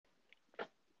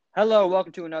Hello,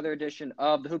 welcome to another edition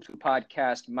of the Hoops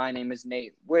Podcast. My name is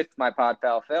Nate with my pod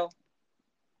pal Phil.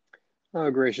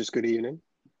 Gracious, good evening.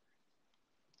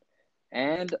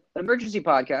 And an emergency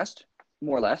podcast,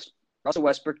 more or less. Russell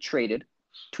Westbrook traded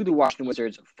to the Washington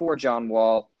Wizards for John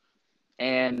Wall.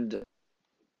 And did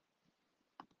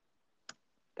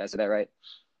I say that right?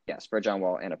 Yes, for John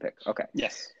Wall and a pick. Okay.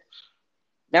 Yes.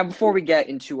 Now, before we get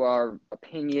into our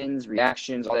opinions,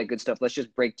 reactions, all that good stuff, let's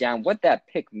just break down what that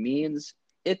pick means.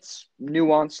 It's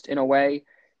nuanced in a way.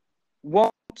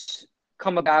 Won't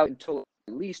come about until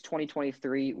at least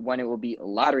 2023 when it will be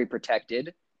lottery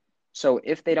protected. So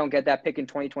if they don't get that pick in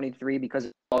 2023 because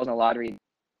it falls in a lottery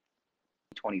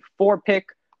 24 pick,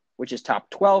 which is top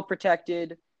 12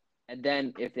 protected, and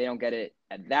then if they don't get it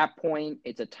at that point,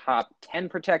 it's a top 10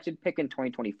 protected pick in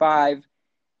 2025,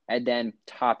 and then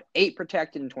top 8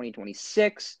 protected in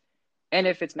 2026. And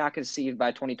if it's not conceived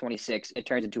by 2026, it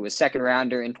turns into a second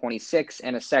rounder in 26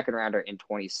 and a second rounder in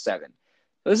 27.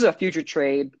 So this is a future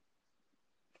trade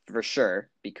for sure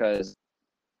because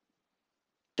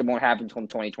it won't happen until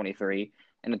 2023.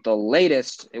 And at the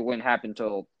latest, it wouldn't happen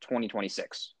until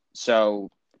 2026. So,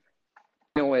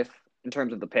 with in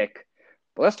terms of the pick.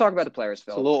 But let's talk about the players,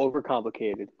 Phil. It's a little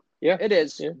overcomplicated. Yeah. It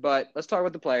is, Yeah. but let's talk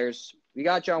about the players. We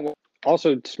got John Wall.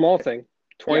 Also, small thing,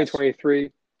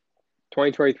 2023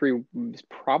 is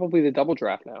probably the double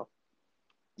draft now.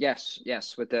 Yes,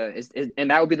 with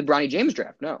and that would be the Bronny James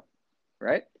draft, no,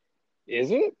 right? Is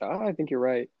it? I think you're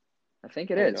right. I think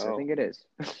it is.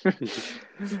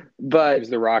 But gives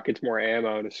the Rockets more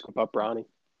ammo to scoop up Bronny.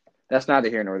 That's neither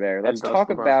here nor there. Let's talk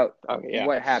about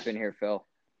what happened here, Phil.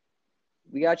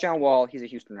 We got John Wall. He's a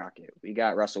Houston Rocket. We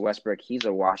got Russell Westbrook. He's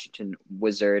a Washington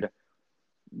Wizard.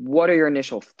 What are your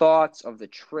initial thoughts of the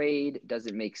trade? Does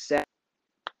it make sense?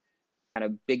 Kind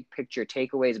of big picture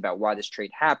takeaways about why this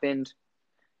trade happened.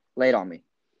 Lay it on me.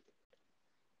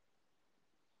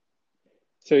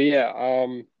 So,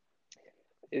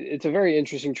 it's a very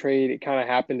interesting trade. It kind of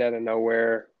happened out of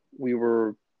nowhere. We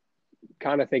were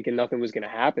kind of thinking nothing was going to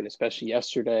happen, especially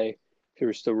yesterday. There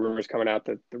were still rumors coming out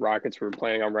that the Rockets were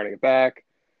planning on running it back.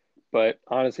 But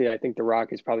honestly, I think the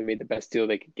Rockets probably made the best deal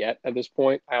they could get at this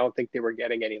point. I don't think they were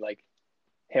getting any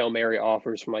Hail Mary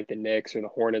offers from the Knicks or the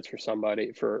Hornets for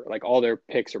somebody for all their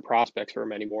picks or prospects for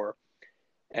them anymore.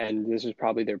 And this was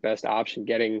probably their best option.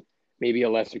 Getting maybe a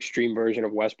less extreme version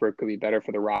of Westbrook could be better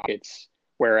for the Rockets,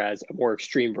 whereas a more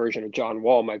extreme version of John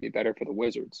Wall might be better for the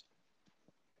Wizards.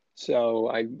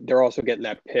 So they're also getting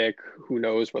that pick. Who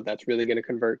knows what that's really going to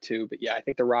convert to. But yeah, I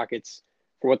think the Rockets,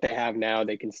 for what they have now,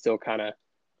 they can still kind of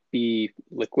be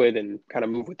liquid and kind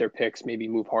of move with their picks, maybe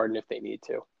move Harden if they need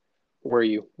to.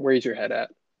 Where's your head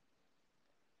at?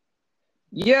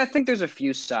 Yeah, I think there's a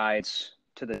few sides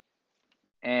to the,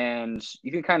 and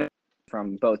you can kind of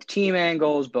from both team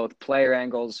angles, both player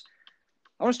angles.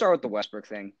 I want to start with the Westbrook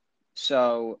thing.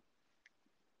 So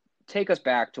take us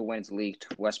back to when it's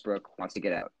leaked Westbrook wants to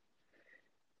get out.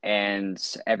 And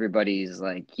everybody's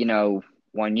like,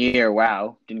 1 year,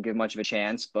 wow, didn't give much of a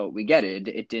chance, but we get it.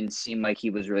 It didn't seem like he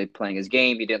was really playing his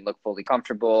game. He didn't look fully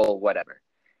comfortable, whatever.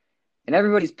 And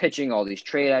everybody's pitching all these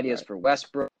trade ideas for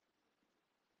Westbrook.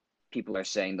 People are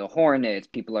saying the Hornets.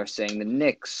 People are saying the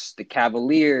Knicks, the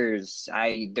Cavaliers.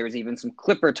 There's even some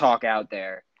Clipper talk out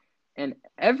there. And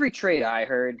every trade I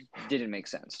heard didn't make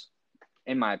sense,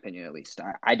 in my opinion, at least.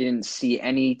 I didn't see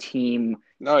any team.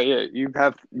 No, yeah, you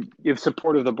have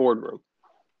support of the boardroom.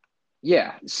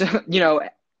 Yeah. So,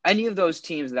 any of those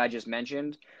teams that I just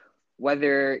mentioned,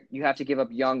 whether you have to give up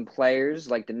young players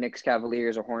like the Knicks,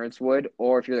 Cavaliers, or Hornets would,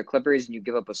 or if you're the Clippers and you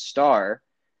give up a star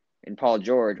in Paul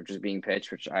George, which is being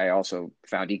pitched, which I also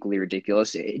found equally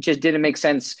ridiculous, it just didn't make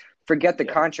sense. Forget the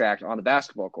contract on the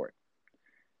basketball court.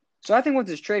 So I think what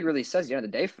this trade really says at the end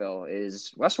of the day, Phil,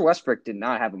 is Russell Westbrook did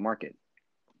not have a market,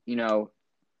 and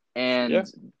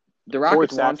the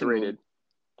Rockets wanted to move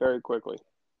very quickly.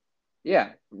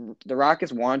 Yeah, the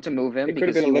Rockets wanted to move him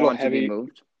because he wanted to be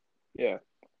moved. Yeah.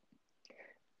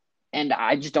 And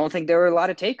I just don't think there were a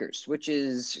lot of takers, which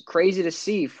is crazy to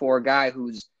see for a guy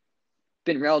who's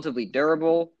been relatively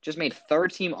durable, just made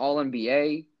third-team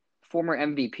All-NBA, former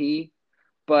MVP.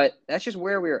 But that's just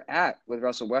where we're at with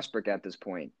Russell Westbrook at this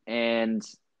point. And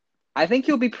I think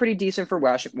he'll be pretty decent for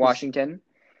Washington.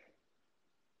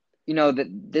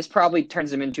 This probably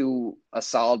turns him into a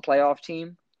solid playoff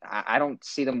team. I don't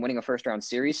see them winning a first-round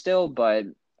series still, but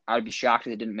I would be shocked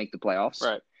if they didn't make the playoffs.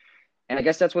 Right. And I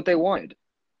guess that's what they wanted.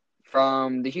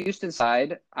 From the Houston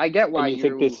side, I get why you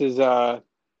think this is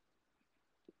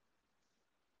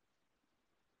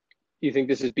you think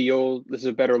this is Beal? This is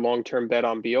a better long-term bet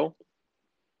on Beal?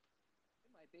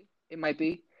 It might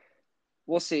be.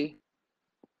 We'll see.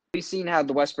 we've seen how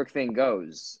the Westbrook thing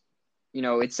goes.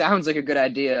 It sounds like a good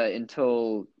idea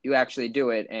until you actually do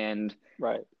it. And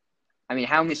Right. I mean,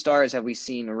 how many stars have we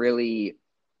seen really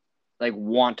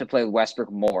want to play with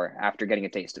Westbrook more after getting a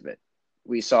taste of it?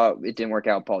 We saw it didn't work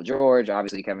out. Paul George,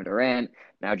 obviously Kevin Durant,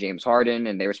 now James Harden,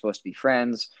 and they were supposed to be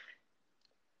friends.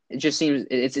 It just seems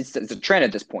it's a trend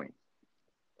at this point.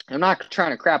 I'm not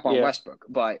trying to crap on Westbrook,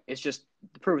 but it's just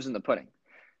the proof is in the pudding.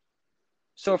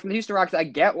 So from the Houston Rockets, I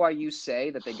get why you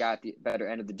say that they got the better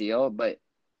end of the deal, but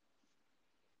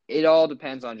it all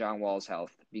depends on John Wall's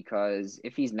health, because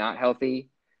if he's not healthy,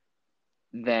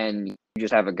 then you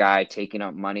just have a guy taking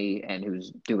up money and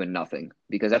who's doing nothing,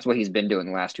 because that's what he's been doing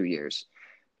the last 2 years.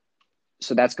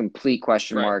 So that's complete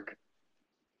question mark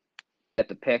at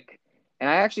the pick. And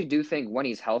I actually do think when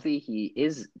he's healthy, he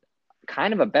is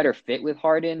kind of a better fit with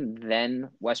Harden than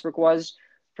Westbrook was,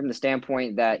 from the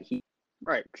standpoint that he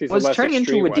was turning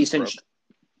into a decent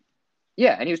 –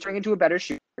 yeah, and he was turning into a better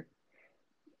shooter.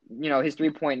 His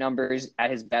three-point numbers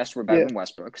at his best were better than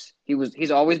Westbrook's.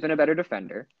 He's always been a better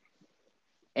defender.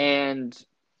 And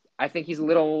I think he's a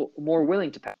little more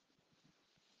willing to pass.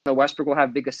 Westbrook will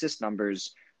have big assist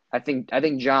numbers. I think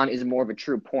John is more of a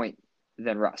true point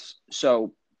than Russ.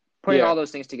 So putting all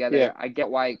those things together, I get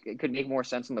why it could make more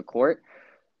sense on the court.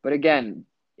 But again,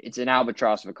 it's an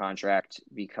albatross of a contract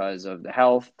because of the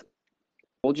health.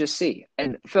 We'll just see.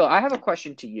 And Phil, I have a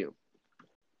question to you.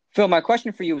 Phil, my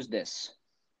question for you is this.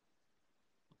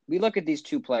 We look at these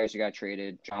two players who got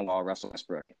traded, John Wall, Russell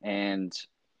Westbrook, and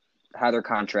how their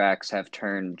contracts have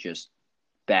turned just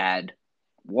bad.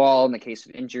 Wall in the case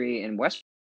of injury, and Westbrook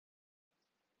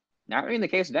not really in the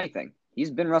case of anything. He's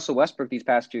been Russell Westbrook these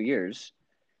past 2 years,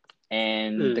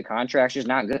 and the contract's just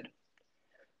not good.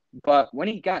 But when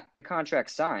he got the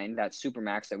contract signed, that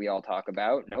Supermax that we all talk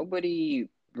about, nobody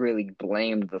really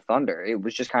blamed the Thunder. It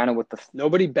was just kind of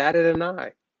nobody batted an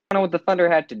eye. Kind of what the Thunder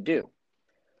had to do.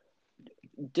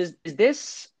 Is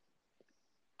this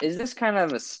kind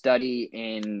of a study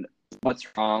in what's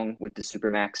wrong with the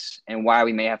Supermax and why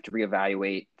we may have to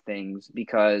reevaluate things?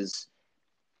 Because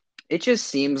it just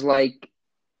seems like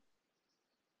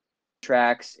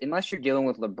tracks, unless you're dealing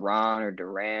with LeBron or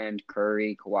Durant,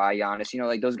 Curry, Kawhi,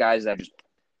 Giannis, those guys that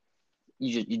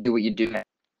you do what you do at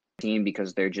the team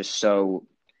because they're just so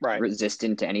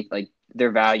resistant to any, their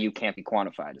value can't be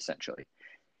quantified essentially.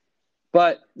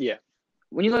 But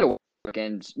when you look at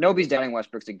and nobody's doubting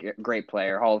Westbrook's a great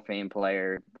player, Hall of Fame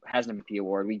player, has an MVP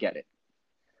award. We get it.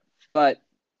 But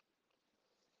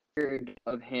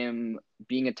of him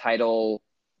being a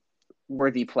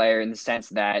title-worthy player in the sense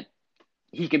that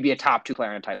he could be a top 2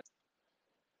 player in a title.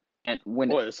 And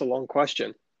boy, that's a long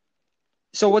question.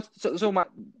 So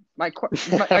my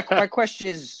question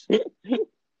is,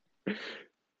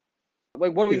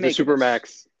 what do we make the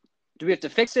Supermax? Do we have to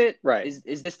fix it? Right.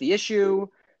 Is this the issue?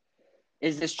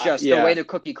 Is this just the way the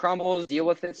cookie crumbles? Deal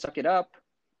with it, suck it up?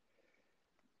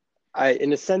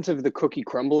 In the sense of the cookie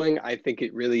crumbling, I think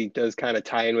it really does kind of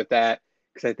tie in with that,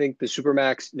 because I think the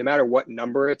Supermax, no matter what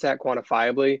number it's at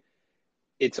quantifiably,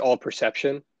 it's all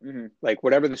perception. Mm-hmm.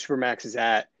 Whatever the Supermax is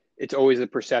at, it's always the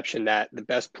perception that the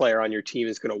best player on your team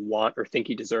is going to want or think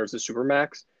he deserves the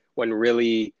Supermax, when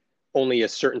really only a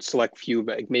certain select few,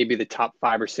 but maybe the top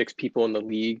 5 or 6 people in the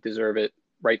league deserve it,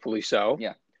 rightfully so.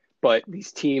 Yeah. But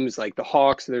these teams like the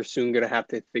Hawks, they're soon going to have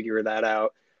to figure that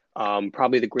out.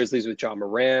 Probably the Grizzlies with John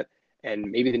Morant,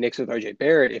 and maybe the Knicks with RJ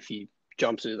Barrett. If he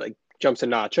jumps a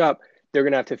notch up, they're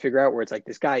going to have to figure out where it's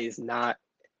this guy is not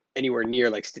anywhere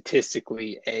near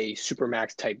statistically a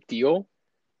Supermax type deal.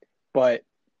 But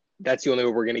that's the only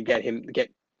way we're going to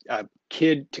get a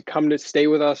kid to come to stay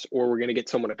with us, or we're going to get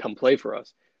someone to come play for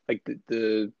us.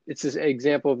 It's this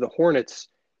example of the Hornets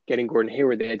getting Gordon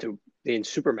Hayward. They didn't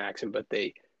Supermax him, but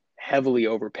they heavily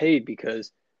overpaid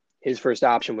because his first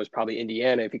option was probably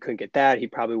Indiana. If he couldn't get that, he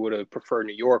probably would have preferred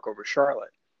New York over Charlotte.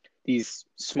 These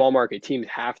small market teams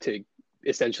have to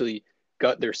essentially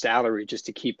gut their salary just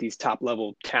to keep these top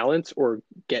level talents or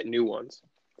get new ones.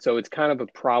 So it's kind of a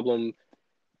problem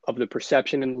of the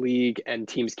perception in the league, and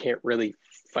teams can't really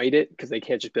fight it because they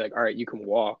can't just be all right, you can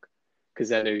walk, because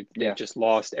then they've just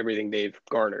lost everything they've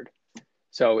garnered.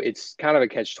 So it's kind of a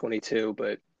catch-22,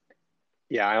 but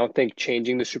yeah, I don't think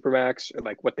changing the Supermax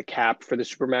or what the cap for the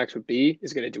Supermax would be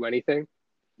is going to do anything.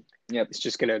 Yep. It's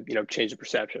just going to, change the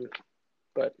perception,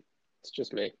 but it's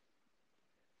just me.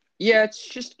 Yeah, it's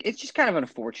just kind of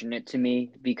unfortunate to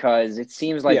me, because it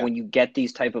seems like when you get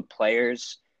these type of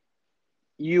players,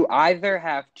 you either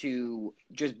have to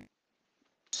just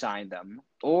sign them,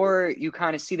 or you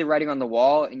kind of see the writing on the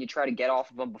wall and you try to get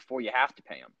off of them before you have to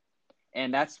pay them.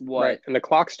 And that's Right. what, And the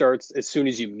clock starts as soon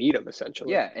as you meet him,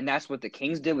 essentially. yeah, and that's what the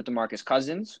Kings did with DeMarcus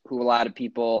Cousins, who a lot of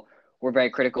people were very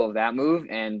critical of that move.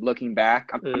 And looking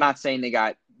back, I'm Mm. not saying they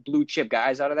got blue chip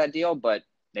guys out of that deal, but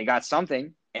they got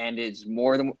something, and it's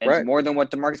more than Right.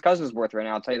 what DeMarcus Cousins is worth right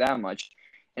now. I'll tell you that much.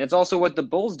 And it's also what the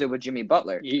Bulls did with Jimmy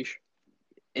Butler. Yeesh.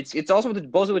 It's also what the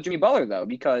Bulls did with Jimmy Butler though,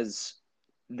 because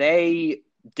they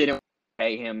didn't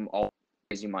pay him all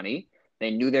crazy money.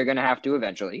 They knew they're going to have to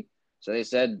eventually, so they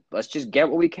said, "Let's just get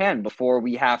what we can before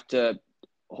we have to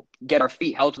get our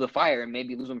feet held to the fire and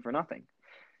maybe lose them for nothing."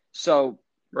 So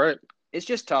Right. it's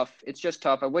just tough. It's just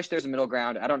tough. I wish there's a middle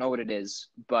ground. I don't know what it is,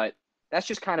 but that's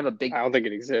just kind of a big. I don't think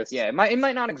it exists. Yeah, it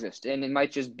might not exist, and it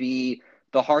might just be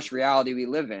the harsh reality we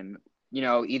live in. You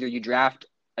know, either you draft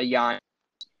a young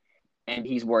and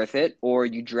he's worth it, or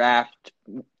you draft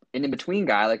an in-between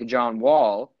guy like a John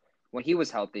Wall when he was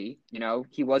healthy. You know,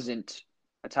 he wasn't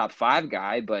a top 5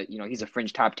 guy, but, you know, he's a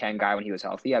fringe top 10 guy when he was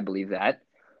healthy. I believe that.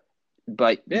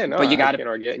 But Yeah, no, but you I got to can't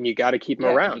argue it, and you got to keep him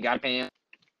yeah, around. you got to pay him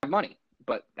money.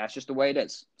 But that's just the way it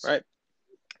is. Right.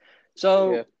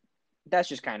 So Yeah. that's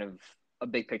just kind of a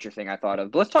big picture thing I thought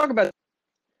of. But let's talk about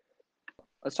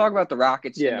the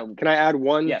Rockets. Yeah. Can I add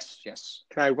one? Yes.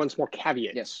 Can I add one small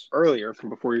caveat? Yes. Earlier, from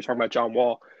before you were talking about John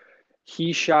Wall,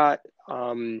 he shot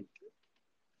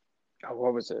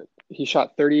what was it? He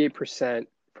shot 38%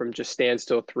 from just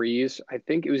standstill threes. I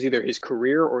think it was either his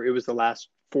career or it was the last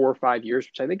 4 or 5 years,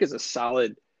 which I think is a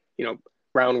solid,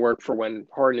 groundwork for when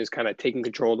Harden is kind of taking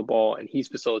control of the ball and he's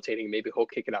facilitating. Maybe he'll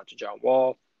kick it out to John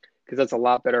Wall, because that's a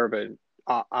lot better of an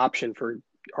option for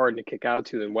Harden to kick out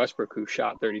to than Westbrook, who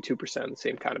shot 32% the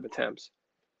same kind of attempts.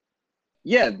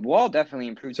 Yeah, Wall definitely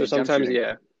improved. So sometimes,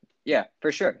 yeah,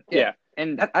 for sure. Yeah.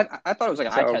 And I thought it was like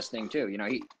an eye test thing too. You know,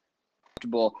 he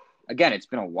comfortable. Again, it's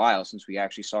been a while since we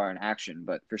actually saw her in action,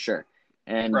 but for sure.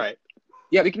 And right.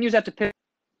 Yeah, we can use that to pick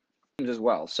teams as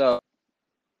well. So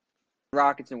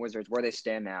Rockets and Wizards, where they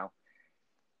stand now.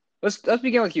 Let's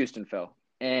begin with Houston, Phil.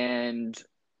 And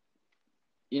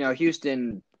you know,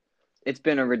 Houston, it's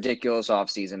been a ridiculous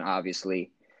offseason,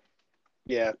 obviously.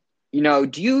 Yeah. You know,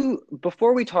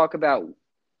 before we talk about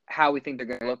how we think they're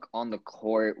going to look on the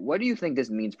court, what do you think this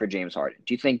means for James Harden?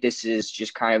 Do you think this is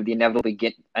just kind of the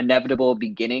inevitable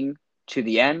beginning to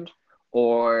the end?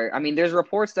 Or, I mean, there's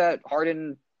reports that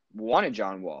Harden wanted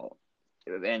John Wall,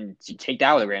 and you take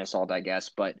that with a grain of salt, I guess.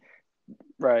 But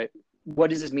right, what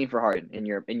does this mean for Harden in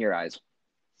your eyes?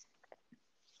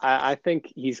 I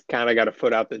think he's kind of got a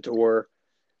foot out the door.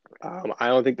 I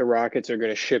don't think the Rockets are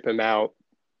going to ship him out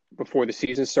before the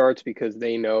season starts, because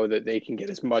they know that they can get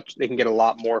a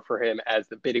lot more for him as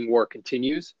the bidding war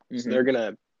continues. Mm-hmm. So they're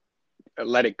going to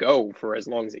let it go for as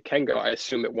long as it can go. I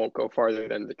assume it won't go farther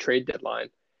than the trade deadline,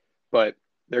 but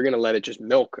they're going to let it just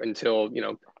milk until,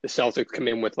 the Celtics come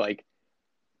in with like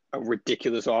a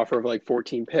ridiculous offer of like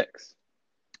 14 picks.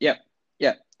 Yeah.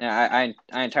 I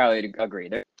entirely agree.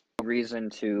 There's no reason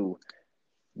to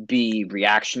be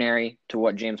reactionary to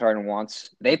what James Harden wants.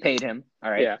 They paid him, all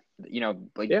right. Yeah.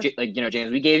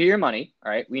 James, we gave you your money,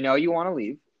 all right. We know you want to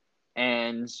leave,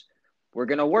 and we're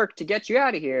gonna work to get you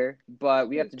out of here, but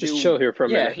we have to just chill here for a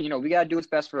minute. Yeah, we gotta do what's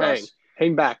best for us.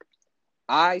 Hang back.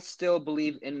 I still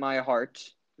believe in my heart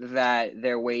that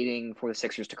they're waiting for the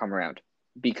Sixers to come around,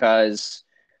 because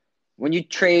when you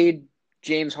trade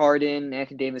James Harden,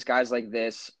 Anthony Davis, guys like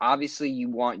this, obviously you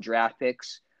want draft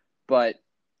picks, but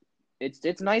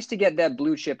it's nice to get that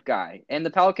blue chip guy. And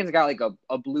the Pelicans got like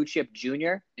a blue chip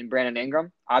junior in Brandon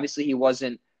Ingram. Obviously he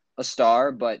wasn't a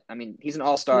star, but I mean, he's an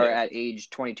all-star at age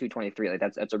 22, 23. Like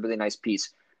that's a really nice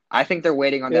piece. I think they're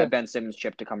waiting on that Ben Simmons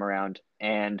chip to come around,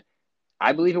 and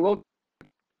I believe it will.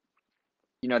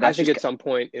 I think at some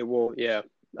point it will. Yeah.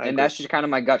 And that's just kind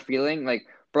of my gut feeling. Like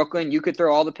Brooklyn, you could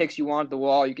throw all the picks you want at the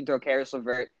wall. You can throw Caris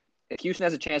LeVert. If Houston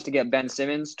has a chance to get Ben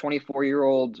Simmons,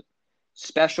 24-year-old,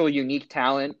 special, unique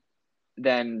talent,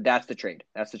 then that's the trade.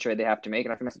 That's the trade they have to make,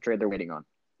 and I think that's the trade they're waiting on.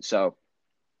 So,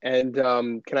 and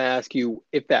can I ask you,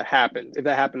 if that happened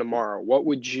tomorrow, what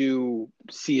would you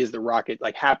see as the Rocket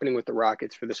happening with the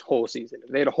Rockets for this whole season?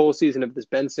 If they had a whole season of this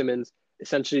Ben Simmons,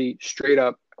 essentially straight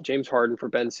up James Harden for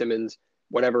Ben Simmons,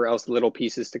 whatever else little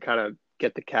pieces to kind of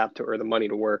get the cap to or the money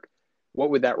to work, what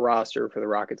would that roster for the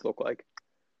Rockets look like?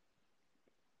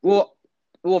 Well,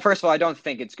 first of all, I don't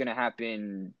think it's going to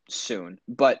happen soon.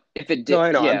 But if it did, no,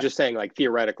 I know. Yeah. I'm just saying,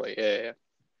 theoretically, yeah.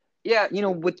 Yeah,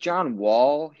 with John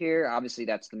Wall here, obviously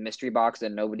that's the mystery box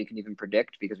that nobody can even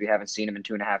predict because we haven't seen him in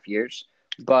 2.5 years.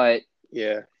 But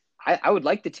yeah, I would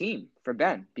like the team for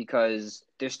Ben because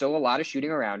there's still a lot of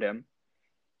shooting around him.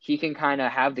 He can kind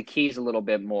of have the keys a little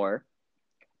bit more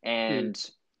and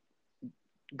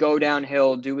go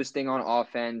downhill, do his thing on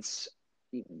offense.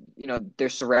 they're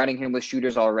surrounding him with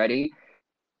shooters already.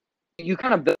 You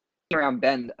kind of build a team around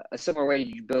Ben a similar way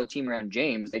you build a team around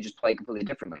James. They just play completely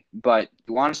differently. But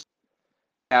you want to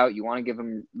out, you want to give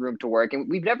him room to work, and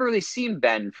we've never really seen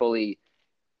Ben fully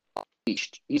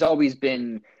unleashed. He's always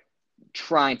been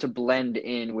trying to blend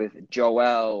in with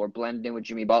Joel or blend in with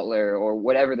Jimmy Butler or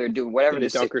whatever they're doing, whatever in the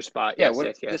dunker spot. Yeah, yes, what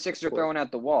yes, yes, the Sixers are throwing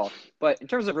at the wall. But in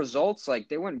terms of results, like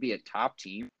they wouldn't be a top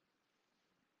team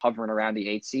hovering around the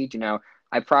 8th seed.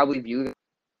 I probably view the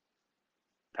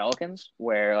Pelicans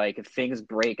where like if things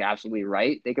break absolutely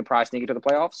right, they could probably sneak into the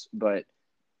playoffs. But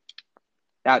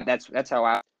that's how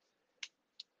I.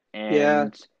 And yeah,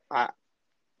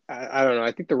 I don't know.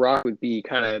 I think the Rock would be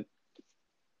kind of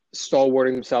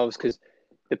stalwarting themselves because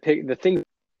the thing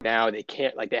now they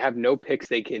can't, like, they have no picks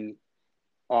they can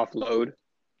offload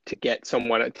to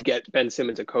get Ben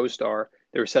Simmons a co-star.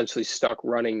 They're essentially stuck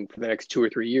running for the next 2 or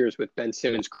 3 years with Ben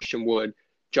Simmons, Christian Wood,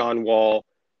 John Wall,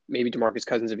 maybe DeMarcus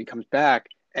Cousins if he comes back,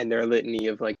 and their litany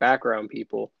of like background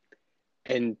people.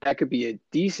 And that could be a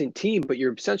decent team, but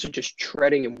you're essentially just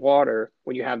treading in water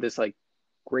when you have this like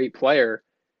great player,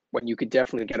 when you could try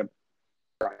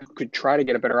to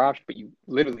get a better option, but you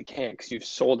literally can't because you've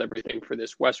sold everything for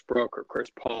this Westbrook or Chris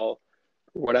Paul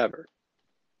or whatever.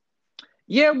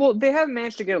 Yeah, well, they have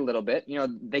managed to get a little bit.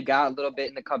 They got a little bit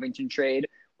in the Covington trade,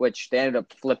 which they ended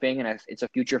up flipping, and it's a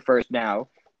future first now.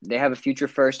 They have a future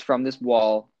first from this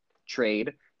Wall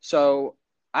trade. So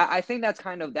I think that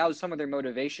was some of their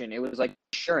motivation. It was like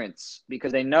insurance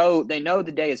because they know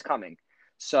the day is coming.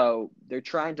 So they're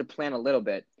trying to plan a little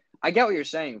bit. I get what you're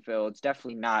saying, Phil. It's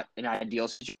definitely not an ideal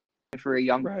situation for a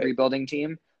young rebuilding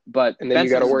team. But and then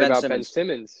you got to worry about Ben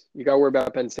Simmons. You got to worry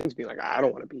about Ben Simmons being like, I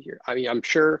don't want to be here. I mean, I'm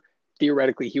sure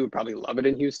theoretically he would probably love it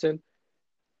in Houston.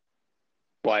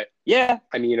 But yeah,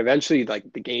 I mean, eventually,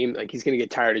 like the game, like he's going to get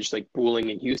tired of just like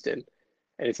booling in Houston.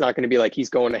 And it's not going to be like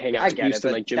he's going to hang out in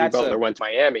Houston like Jimmy Butler went to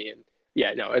Miami. And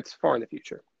yeah, no, it's far in the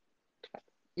future.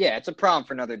 Yeah, it's a problem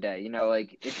for another day.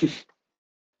 Like if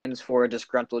it's for a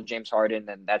disgruntled James Harden,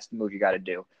 then that's the move you got to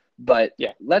do. But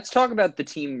yeah, let's talk about the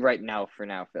team right now for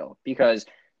now, Phil, because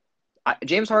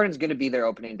James Harden's going to be their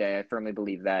opening day. I firmly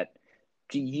believe that.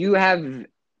 Do you have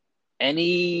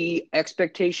any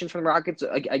expectations from the Rockets?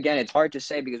 Again, it's hard to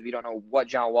say because we don't know what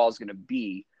John Wall is going to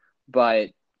be.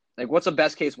 But like, what's a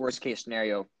best case, worst case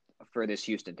scenario for this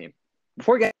Houston team?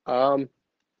 Before we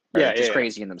get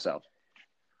crazy in themselves.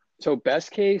 So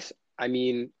best case, I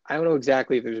mean, I don't know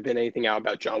exactly if there's been anything out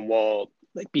about John Wall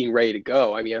like being ready to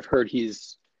go. I mean, I've heard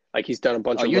he's done a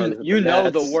bunch of runs.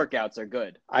 The workouts are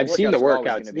good. I've seen the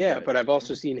workouts, good. But I've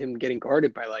also seen him getting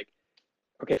guarded by like,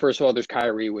 okay, first of all, there's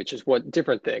Kyrie, which is one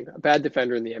different thing, a bad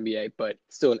defender in the NBA, but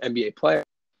still an NBA player.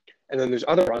 And then there's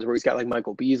other runs where he's got like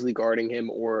Michael Beasley guarding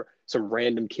him or some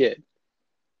random kid.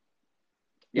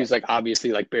 He's like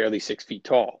obviously like barely 6 feet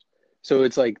tall. So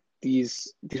it's like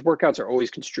these workouts are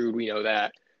always construed. We know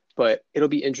that. But it'll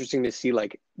be interesting to see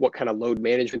like what kind of load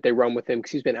management they run with him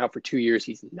because he's been out for 2 years.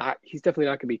 He's definitely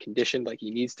not going to be conditioned like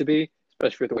he needs to be,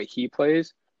 especially with the way he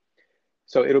plays.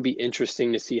 So it'll be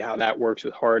interesting to see how that works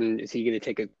with Harden. Is he going to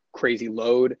take a crazy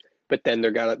load? But then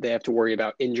they have to worry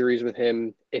about injuries with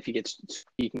him. If he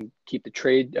can keep the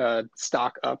trade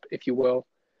stock up, if you will.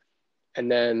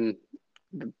 And then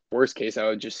the worst case, I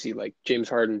would just see like James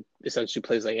Harden essentially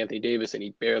plays like Anthony Davis, and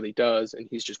he barely does, and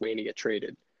he's just waiting to get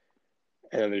traded.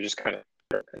 And then they're just kind of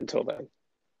until then.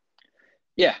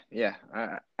 Yeah.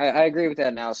 I agree with that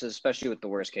analysis, especially with the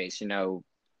worst case. I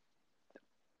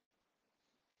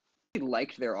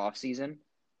liked their offseason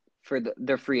for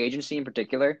their free agency in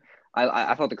particular.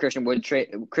 I thought the Christian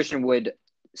Wood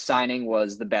signing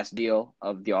was the best deal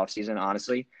of the offseason,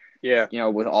 honestly. Yeah.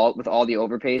 With all the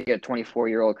overpay, you get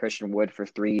 24-year-old Christian Wood for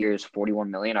 3 years, $41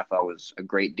 million. I thought was a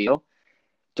great deal.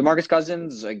 DeMarcus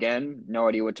Cousins, again, no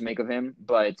idea what to make of him,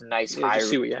 but it's a nice just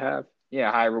see what you have.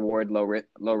 Yeah, high reward,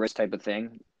 low risk type of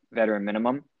thing, veteran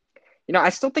minimum. I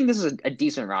still think this is a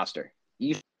decent roster.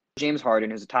 You James Harden,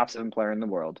 who's a top 7 player in the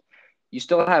world. You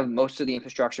still have most of the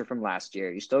infrastructure from last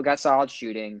year. You still got solid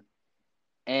shooting.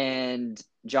 And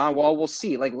John Wall, we'll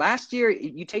see. Like last year,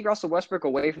 you take Russell Westbrook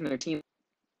away from their team,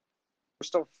 we're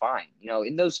still fine.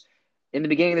 In the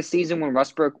beginning of the season when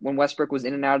Westbrook was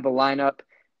in and out of the lineup,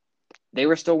 they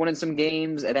were still winning some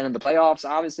games. And then in the playoffs,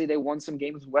 obviously they won some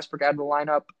games with Westbrook out of the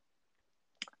lineup.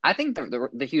 I think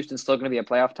the Houston's still going to be a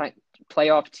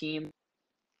playoff team.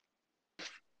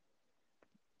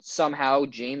 Somehow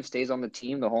James stays on the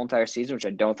team the whole entire season, which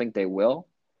I don't think they will.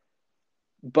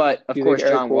 But of course,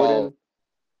 John Wall.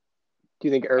 Do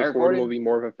you think Eric Gordon will be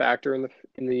more of a factor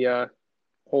in the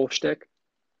whole shtick?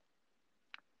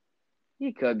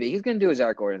 He could be. He's going to do his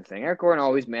Eric Gordon thing. Eric Gordon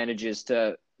always manages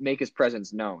to make his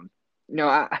presence known.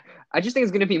 I just think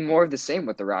it's going to be more of the same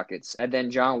with the Rockets. And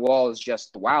then John Wall is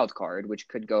just the wild card, which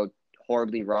could go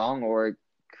horribly wrong or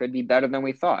could be better than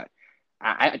we thought.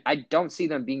 I don't see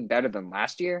them being better than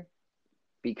last year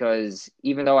because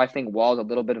even though I think Wall's a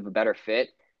little bit of a better fit,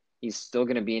 he's still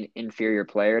going to be an inferior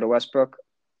player to Westbrook,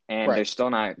 and they're still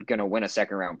not going to win a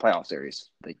second-round playoff series.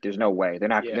 Like, there's no way. They're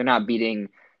not beating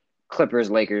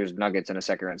Clippers, Lakers, Nuggets in a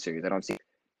second-round series. I don't see.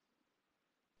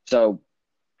 So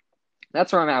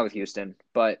that's where I'm at with Houston.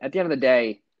 But at the end of the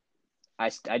day,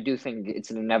 I do think it's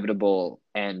an inevitable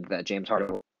end that James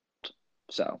Harden will.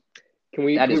 So can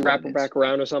we wrap it back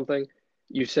around or something?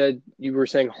 You were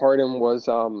saying Harden was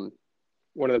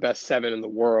one of the best 7 in the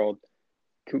world.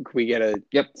 Could we get a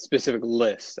specific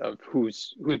list of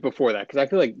who's before that? Because I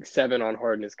feel like 7 on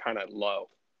Harden is kind of low.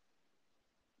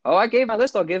 Oh, I gave my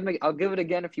list. I'll give it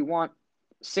again if you want.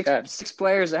 Six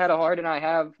players ahead of Harden I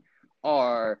have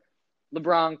are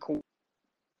LeBron,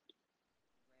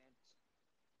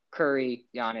 Curry,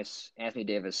 Giannis, Anthony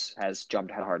Davis has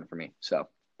jumped ahead of Harden for me. So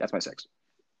that's my 6.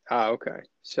 Okay.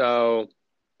 So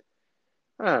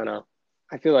I don't know.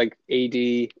 I feel like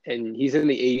AD, and he's in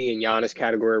the AD and Giannis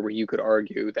category where you could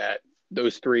argue that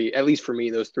those 3, at least for me,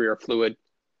 those 3 are fluid.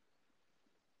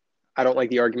 I don't like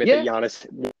the argument that Giannis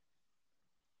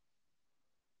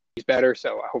is better,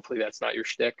 so hopefully that's not your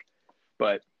shtick.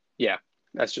 But yeah,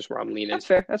 that's just where I'm leaning. That's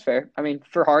fair. I mean,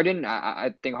 for Harden,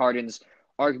 I think Harden's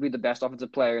arguably the best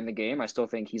offensive player in the game. I still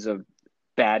think he's a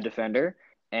bad defender.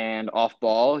 And off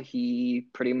ball, he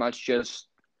pretty much just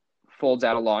folds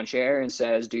out a lawn chair and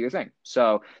says, "Do your thing."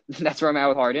 So that's where I'm at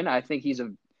with Harden. I think he's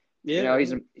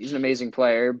he's an amazing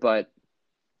player, but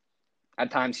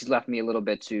at times he's left me a little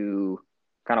bit to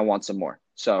kind of want some more.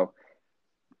 So,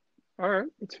 all right,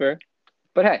 that's fair.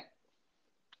 But hey,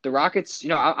 the Rockets,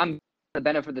 I'm the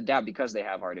benefit of the doubt because they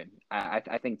have Harden.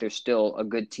 I think they're still a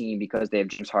good team because they have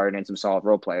James Harden and some solid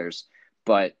role players,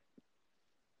 but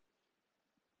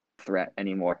threat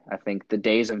anymore. I think the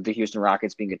days of the Houston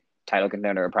Rockets being a title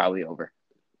contender are probably over,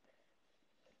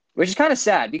 which is kind of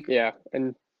sad because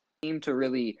and team to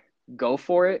really go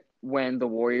for it when the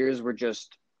Warriors were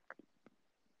just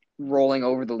rolling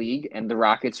over the league and the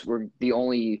Rockets were the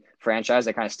only franchise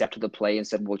that kind of stepped to the plate and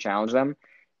said we'll challenge them,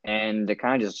 and it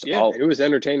kind of just it was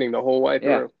entertaining the whole way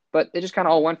through. But it just kind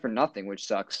of all went for nothing, which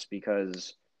sucks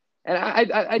because, and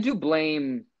I do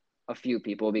blame a few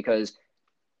people because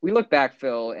we look back,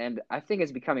 Phil, and I think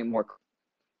it's becoming more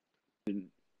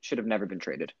should have never been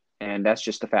traded. And that's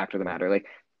just the fact of the matter. Like,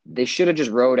 they should have just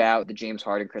rode out the James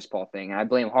Harden, Chris Paul thing. And I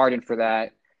blame Harden for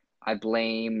that. I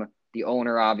blame the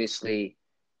owner, obviously.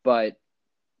 But,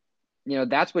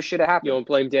 that's what should have happened. You don't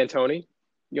blame D'Antoni?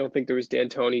 You don't think there was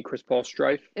D'Antoni, Chris Paul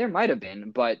strife? There might have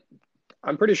been, but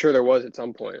I'm pretty sure there was at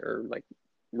some point, or like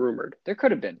rumored. There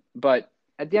could have been. But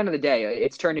at the end of the day,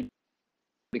 it's turned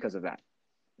because of that,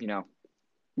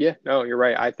 Yeah, no, you're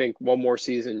right. I think one more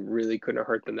season really couldn't have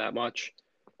hurt them that much.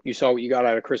 You saw what you got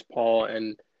out of Chris Paul,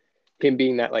 and him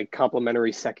being that like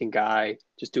complimentary second guy,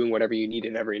 just doing whatever you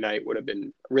needed every night would have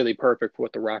been really perfect for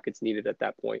what the Rockets needed at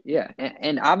that point. Yeah,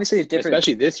 and obviously it's different.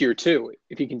 Especially this year too,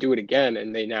 if he can do it again,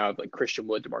 and they now have like Christian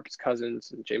Wood, DeMarcus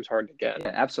Cousins, and James Harden again.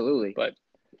 Yeah, absolutely.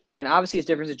 And obviously it's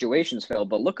different situations, Phil,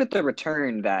 but look at the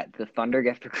return that the Thunder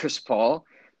get for Chris Paul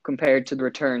compared to the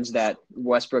returns that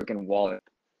Westbrook and Wall.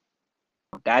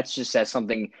 That just says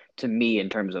something to me in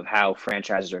terms of how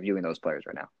franchises are viewing those players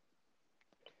right now.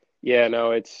 Yeah,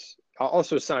 no, it's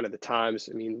also a sign of the times.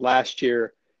 I mean, last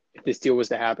year, if this deal was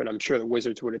to happen, I'm sure the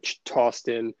Wizards would have tossed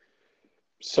in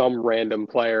some random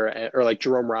player or like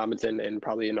Jerome Robinson and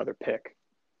probably another pick.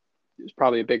 It was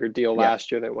probably a bigger deal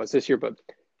last year than it was this year, but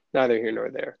neither here nor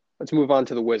there. Let's move on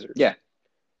to the Wizards. Yeah.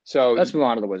 So let's move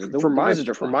on to the Wizards.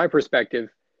 From my perspective,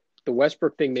 the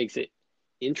Westbrook thing makes it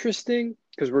interesting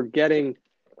because we're getting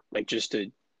like just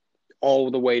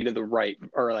all the way to the right,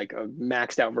 or like a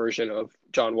maxed out version of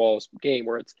John Wall's game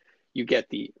where you get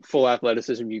the full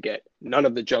athleticism, you get none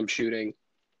of the jump shooting,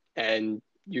 and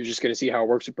you're just going to see how it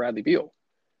works with Bradley Beal.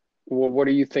 Well, what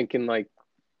are you thinking, like,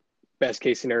 best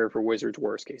case scenario for Wizards,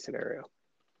 worst case scenario?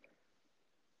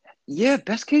 Yeah,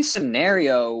 best case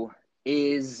scenario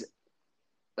is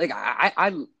like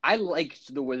I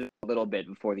liked the Wizards a little bit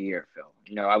before the year, Phil.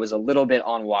 I was a little bit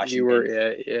on Washington. You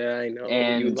were, I know.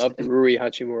 And you loved Rui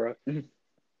Hachimura.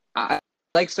 I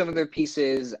like some of their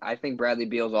pieces. I think Bradley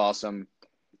Beal's awesome.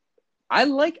 I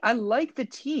like the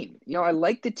team. I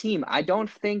like the team. I don't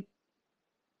think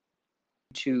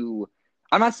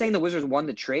I'm not saying the Wizards won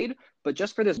the trade, but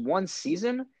just for this one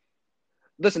season,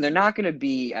 listen, they're not going to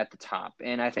be at the top,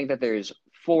 and I think that there's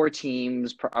four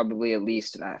teams, probably at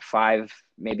least five,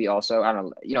 maybe also. I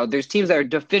don't know. There's teams that are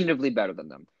definitively better than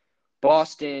them.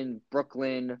 Boston,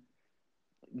 Brooklyn.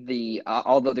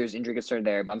 Although there's injury concern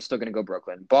there, I'm still going to go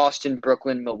Brooklyn. Boston,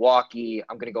 Brooklyn, Milwaukee.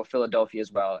 I'm going to go Philadelphia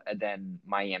as well, and then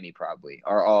Miami probably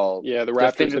are all Yeah, the Raptors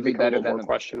have definitively become a better little than more them.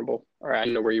 questionable. All right,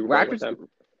 I know where you were going with Raptors. them.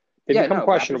 They Yeah, become no,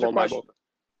 questionable in my question. book.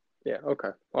 Yeah, okay.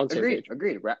 On the same Agreed. page.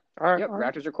 Agreed. All right, Yep. all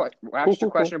right. Raptors are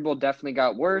Cool. questionable. Definitely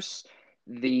got worse.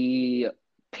 The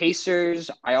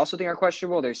Pacers, I also think are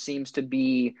questionable. There seems to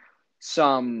be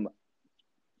some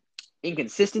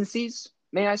inconsistencies,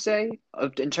 may I say,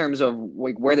 in terms of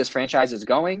like where this franchise is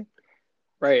going.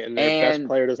 Right, and their best And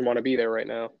player doesn't want to be there right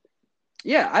now.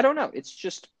 yeah, I don't know. It's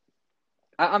just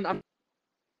I'm.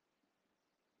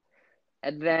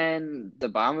 And then the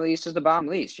bottom of the East is the bottom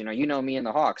of the East. You know me and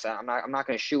the Hawks. I'm not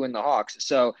going to shoe in the Hawks.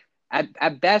 So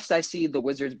at best, I see the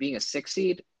Wizards being a 6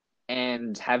 seed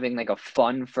and having like a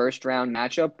fun first round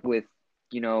matchup with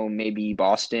maybe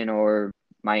Boston or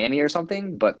Miami or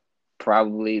something, but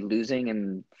probably losing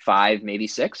in 5, maybe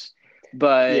 6.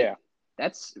 But Yeah,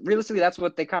 that's realistically that's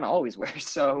what they kind of always were.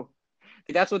 So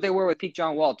that's what they were with Peak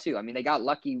John Wall too. I mean, they got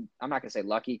lucky. I'm not going to say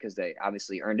lucky because they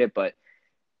obviously earned it, but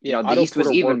yeah. the East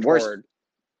was even worse. Hard.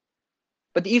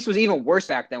 But the East was even worse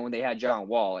back then when they had John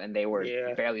Wall and they were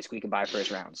Yeah. barely squeaking by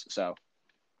first rounds. So,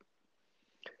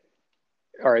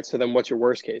 all right. So then, what's your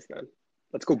worst case then?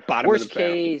 Let's go bottom of the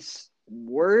barrel.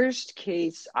 Worst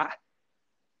case.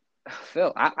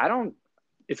 Phil, I don't.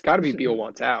 It's got to be Beal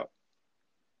wants out.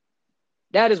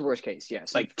 That is worst case.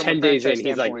 Yes. Like 10 days in,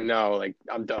 he's like, no, like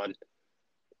I'm done.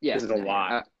 Yeah, this is a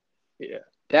lot. Yeah.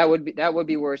 That would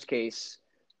be worst case.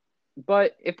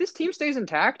 But if this team stays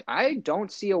intact, I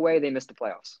don't see a way they miss the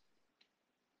playoffs.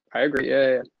 I agree.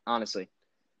 Yeah. Honestly.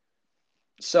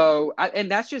 So,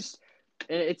 and that's just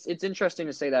it's interesting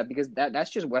to say that because that's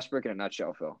just Westbrook in a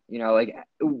nutshell, Phil. Like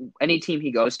any team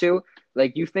he goes to,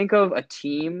 like you think of a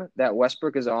team that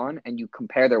Westbrook is on and you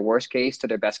compare their worst case to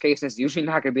their best case, and it's usually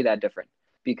not going to be that different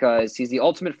because he's the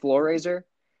ultimate floor raiser.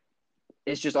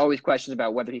 It's just always questions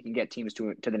about whether he can get teams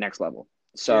to the next level.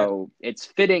 So It's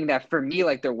fitting that for me,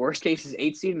 like their worst case is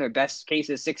 8 seed and their best case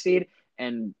is 6 seed.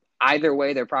 And either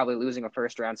way, they're probably losing a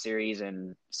first round series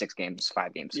in 6 games,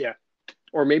 5 games. Yeah.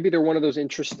 Or maybe they're one of those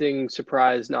interesting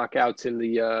surprise knockouts in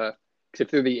the, because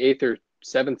if they're the 8th or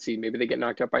 7th seed, maybe they get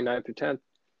knocked out by 9th or 10th.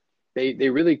 They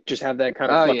really just have that kind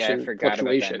of fluctuation. About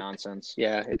that nonsense.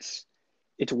 Yeah.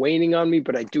 It's waning on me,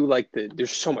 but I do like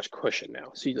there's so much cushion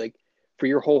now. So for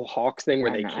your whole Hawks thing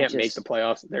where they can't make the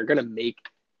playoffs, they're going to make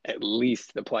at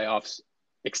least the playoffs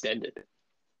extended.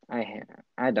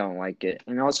 I don't like it,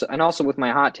 and also with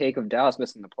my hot take of Dallas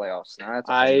missing the playoffs. That's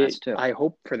a mess too. I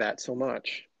hope for that so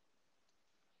much.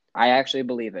 I actually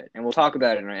believe it, and we'll talk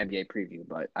about it in our NBA preview.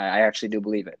 But I actually do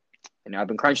believe it, and I've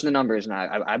been crunching the numbers, and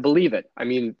I believe it. I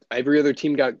mean, every other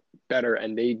team got better,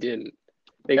 and they didn't.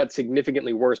 They got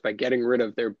significantly worse by getting rid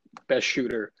of their best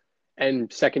shooter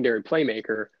and secondary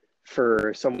playmaker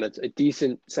for someone that's a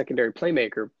decent secondary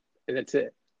playmaker, and that's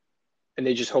it. And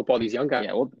they just hope all these young guys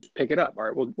will pick it up. All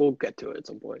right, we'll get to it at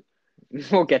some point.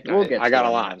 We'll get. I got a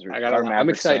lot. I'm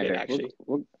excited slander. actually.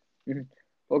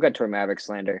 We'll get to our Maverick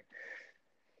slander.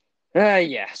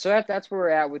 Yeah. So that's where we're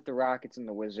at with the Rockets and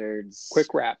the Wizards.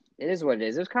 Quick wrap. It is what it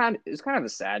is. It's kind of a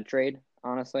sad trade,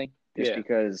 honestly, just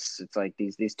because it's like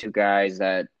these two guys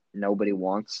that nobody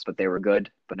wants, but they were good,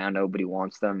 but now nobody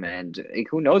wants them, and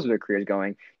who knows where their career is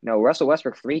going. Russell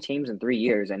Westbrook 3 teams in 3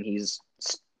 years, and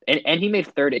he made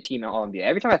third at team All NBA.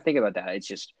 Every time I think about that,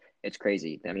 it's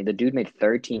crazy. I mean, the dude made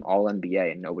third team All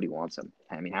NBA, and nobody wants him.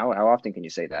 I mean, how often can you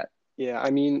say that? Yeah,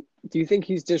 I mean, do you think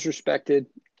he's disrespected?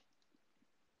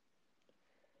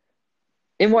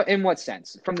 In what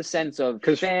sense? From the sense of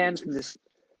fans, from this.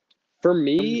 For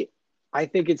me, I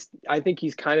think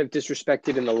he's kind of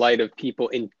disrespected in the light of people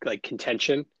in like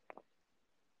contention.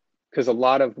 Because a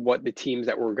lot of what the teams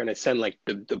that were going to send, like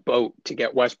the boat to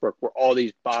get Westbrook, were all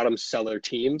these bottom seller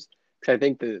teams. Because I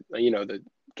think the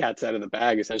cat's out of the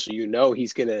bag. Essentially,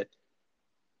 he's going to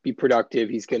be productive.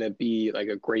 He's going to be like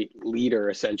a great leader,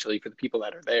 essentially, for the people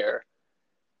that are there.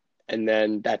 And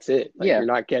then that's it. You're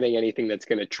not getting anything that's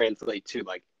going to translate to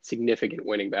like significant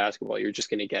winning basketball. You're just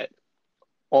going to get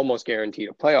almost guaranteed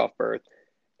a playoff berth,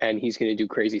 and he's going to do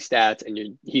crazy stats,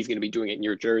 and he's going to be doing it in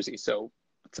your jersey. So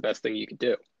it's the best thing you could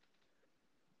do.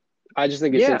 I just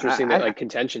think it's interesting that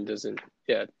contention doesn't.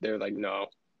 Yeah, they're like, no,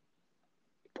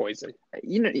 poison.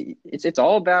 It's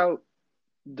all about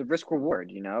the risk reward.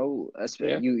 You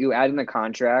add in the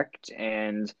contract,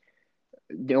 and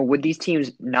would these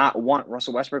teams not want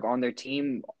Russell Westbrook on their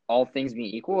team? All things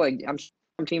being equal, like I'm sure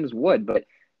some teams would, but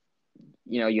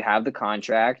you have the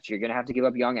contract. You're gonna have to give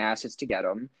up young assets to get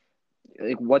him.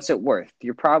 Like, what's it worth?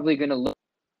 You're probably gonna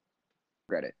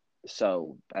regret it.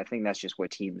 So I think that's just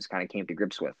what teams kind of came to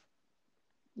grips with.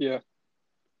 Yeah.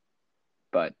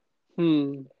 But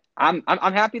Hmm. I'm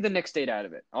happy the Knicks stayed out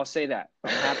of it. I'll say that.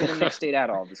 I'm happy the Knicks stayed out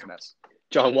of all this mess.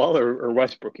 John Wall or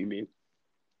Westbrook, you mean?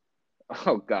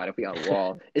 Oh God, if we got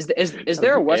Wall, is That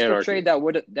there would a be Westbrook anarchy. trade that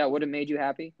would have made you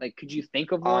happy? Like, could you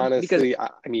think of one? Because Honestly, I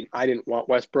mean, I didn't want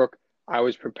Westbrook. I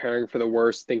was preparing for the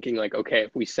worst, thinking like, okay,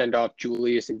 if we send off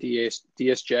Julius and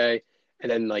DSJ,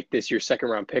 and then like this year's second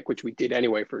round pick, which we did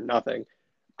anyway for nothing,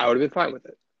 I would have been fine with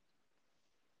it.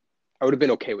 I would have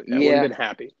been okay with that. I would have yeah, been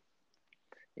happy.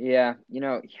 yeah,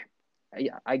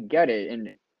 I get it,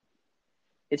 and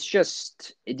it's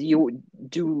just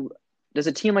does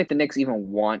a team like the Knicks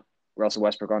even want Russell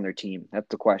Westbrook on their team? That's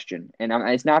the question, and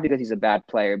it's not because he's a bad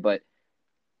player, but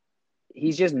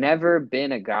he's just never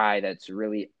been a guy that's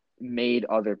really made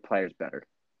other players better,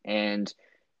 and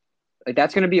like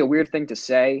that's going to be a weird thing to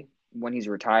say when he's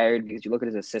retired because you look at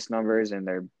his assist numbers and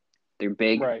they're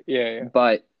big, Right. Yeah. Yeah.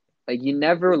 but like you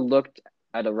never looked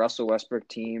at a Russell Westbrook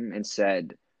team and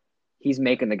said he's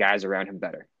making the guys around him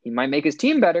better. He might make his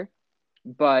team better,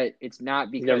 but it's not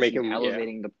He's gonna because make he's him. Yeah.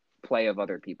 elevating the play of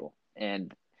other people.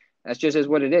 And that's just is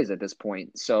what it is at this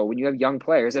point. So when you have young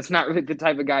players, that's not really the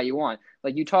type of guy you want.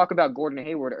 Like you talk about Gordon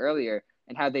Hayward earlier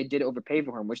and how they did overpay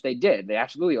for him, which they did. They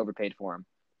absolutely overpaid for him.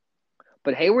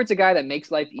 But Hayward's a guy that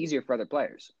makes life easier for other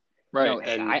players. Right.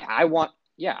 And I want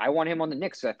him on the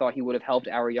Knicks. I thought he would have helped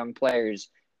our young players.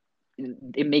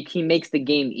 He makes the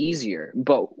game easier,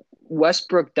 but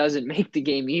Westbrook doesn't make the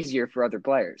game easier for other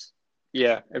players.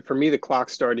 yeah, and for me, the clock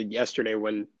started yesterday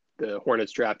when the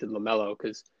Hornets drafted LaMelo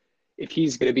because if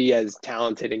he's going to be as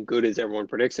talented and good as everyone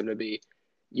predicts him to be,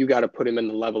 you got to put him in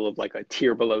the level of like a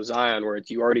tier below Zion, where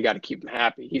it's you already got to keep him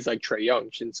happy. He's like Trae Young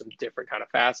in some different kind of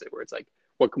facet, where it's like,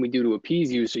 what can we do to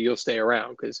appease you so you'll stay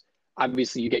around? Because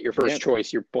obviously, you get your first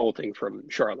choice, you're bolting from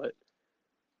Charlotte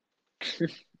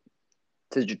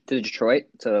to Detroit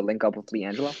to link up with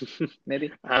LiAngelo,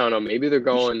 maybe. I don't know. Maybe they're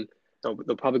going. They'll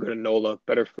probably go to NOLA.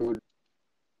 Better food,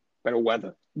 better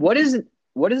weather. What is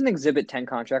an Exhibit 10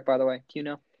 contract, by the way? Do you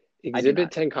know? Exhibit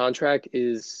 10 contract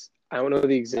is, I don't know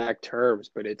the exact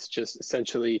terms, but it's just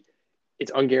essentially,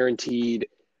 it's unguaranteed.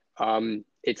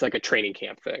 It's like a training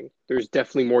camp thing. There's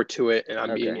definitely more to it, and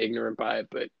I'm being ignorant by it,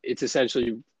 but it's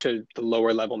essentially to the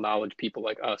lower level knowledge people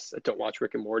like us that don't watch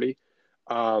Rick and Morty.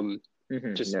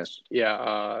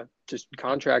 Just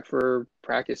contract for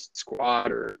practice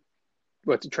squad or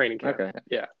what's a training camp. Okay.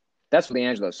 Yeah. That's what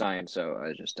LiAngelo signed, so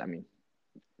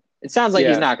it sounds like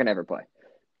he's not going to ever play.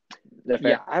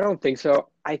 Yeah, I don't think so.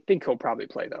 I think he'll probably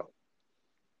play, though.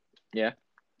 Yeah.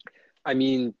 I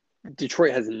mean,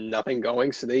 Detroit has nothing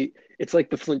going, so it's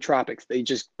like the Flint Tropics. They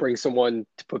just bring someone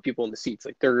to put people in the seats.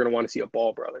 Like, they're going to want to see a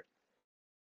Ball brother.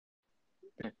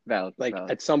 Valid.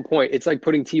 At some point, it's like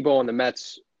putting Tebow on the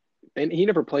Mets. And he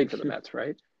never played for the Mets,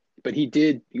 right? But he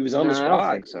did. He was on the squad. I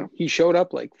don't think so. He showed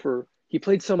up he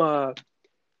played some of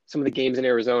the games in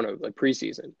Arizona, like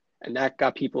preseason, and that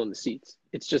got people in the seats.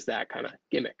 It's just that kind of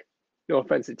gimmick. No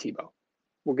offense to Tebow.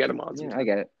 We'll get him on. Yeah, I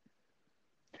get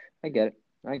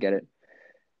it.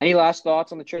 Any last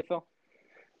thoughts on the trade, Phil?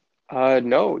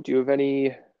 No. Do you have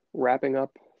any wrapping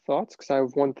up thoughts? Because I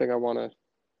have one thing I want to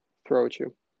throw at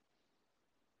you.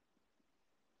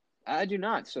 I do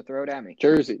not, so throw it at me.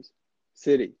 Jerseys,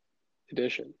 City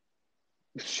Edition.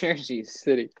 Jerseys,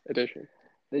 City Edition.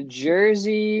 The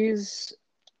jerseys,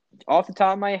 off the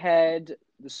top of my head,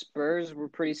 the Spurs were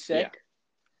pretty sick. Yeah.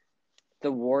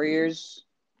 The Warriors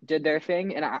did their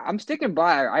thing, and I'm sticking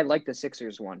by. I like the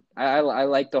Sixers one. I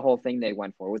like the whole thing they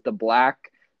went for with the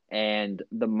black and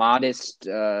the modest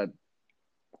kind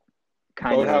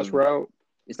Boathouse of Row.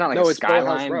 It's not like a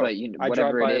skyline, but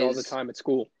whatever I drive by it is. it all the time at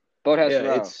school. Boathouse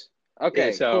Row.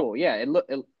 Okay, cool. Yeah,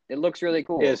 it looks really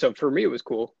cool. Yeah, so for me it was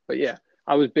cool, but yeah,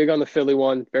 I was big on the Philly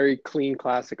one. Very clean,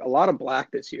 classic. A lot of black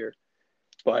this year,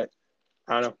 but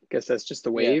I don't know. I guess that's just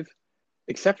the wave. Yeah.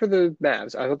 Except for the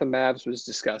Mavs. I thought the Mavs was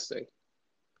disgusting.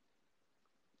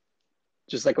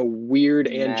 Just like a weird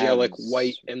angelic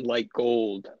white and light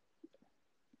gold.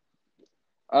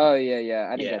 Oh, yeah.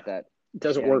 I didn't get that. It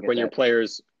doesn't work when your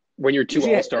players, when your two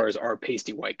all-stars are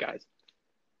pasty white guys.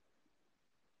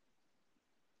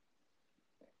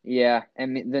 Yeah,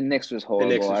 and the Knicks was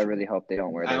horrible. I really hope they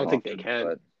don't wear that. I don't think they can.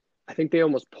 But I think they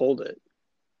almost pulled it.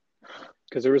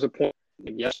 Because there was a point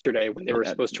yesterday when they were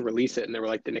supposed to release it, and they were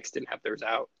like, the Knicks didn't have theirs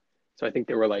out. So I think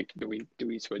they were like, do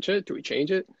we switch it? Do we change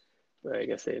it? But I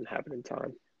guess they didn't have it in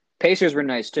time. Pacers were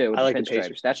nice too. I like the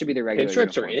Pacers. That should be the regular.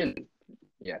 Pinstripes are in.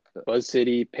 Yeah. Buzz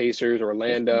City, Pacers,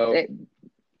 Orlando,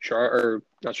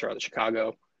 Not Charlotte,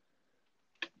 Chicago.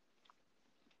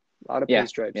 A lot of Yeah,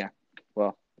 pinstripes. yeah.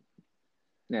 Well,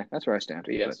 yeah, that's where I stand.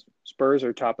 But yes, Spurs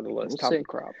are top of the list, We'll top see. of the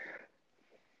crop.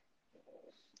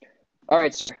 All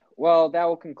right, sir. Well, that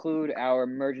will conclude our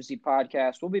emergency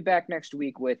podcast. We'll be back next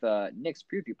week with Knicks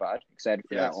preview pod. Excited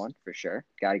for that one for sure.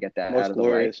 Got to get that Most out of the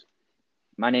glorious. way.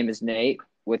 My name is Nate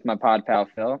with my pod pal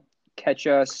Phil. Catch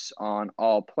us on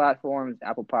all platforms: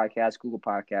 Apple Podcasts, Google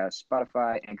Podcasts,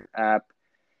 Spotify, Anchor app.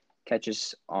 Catch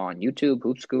us on YouTube,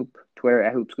 Hoop Scoop, Twitter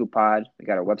at Hoop Scoop Pod. We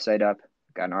got our website up.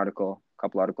 Got an article, a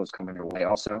couple articles coming your way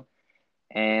also.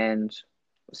 And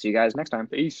we'll see you guys next time.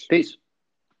 Peace. Peace.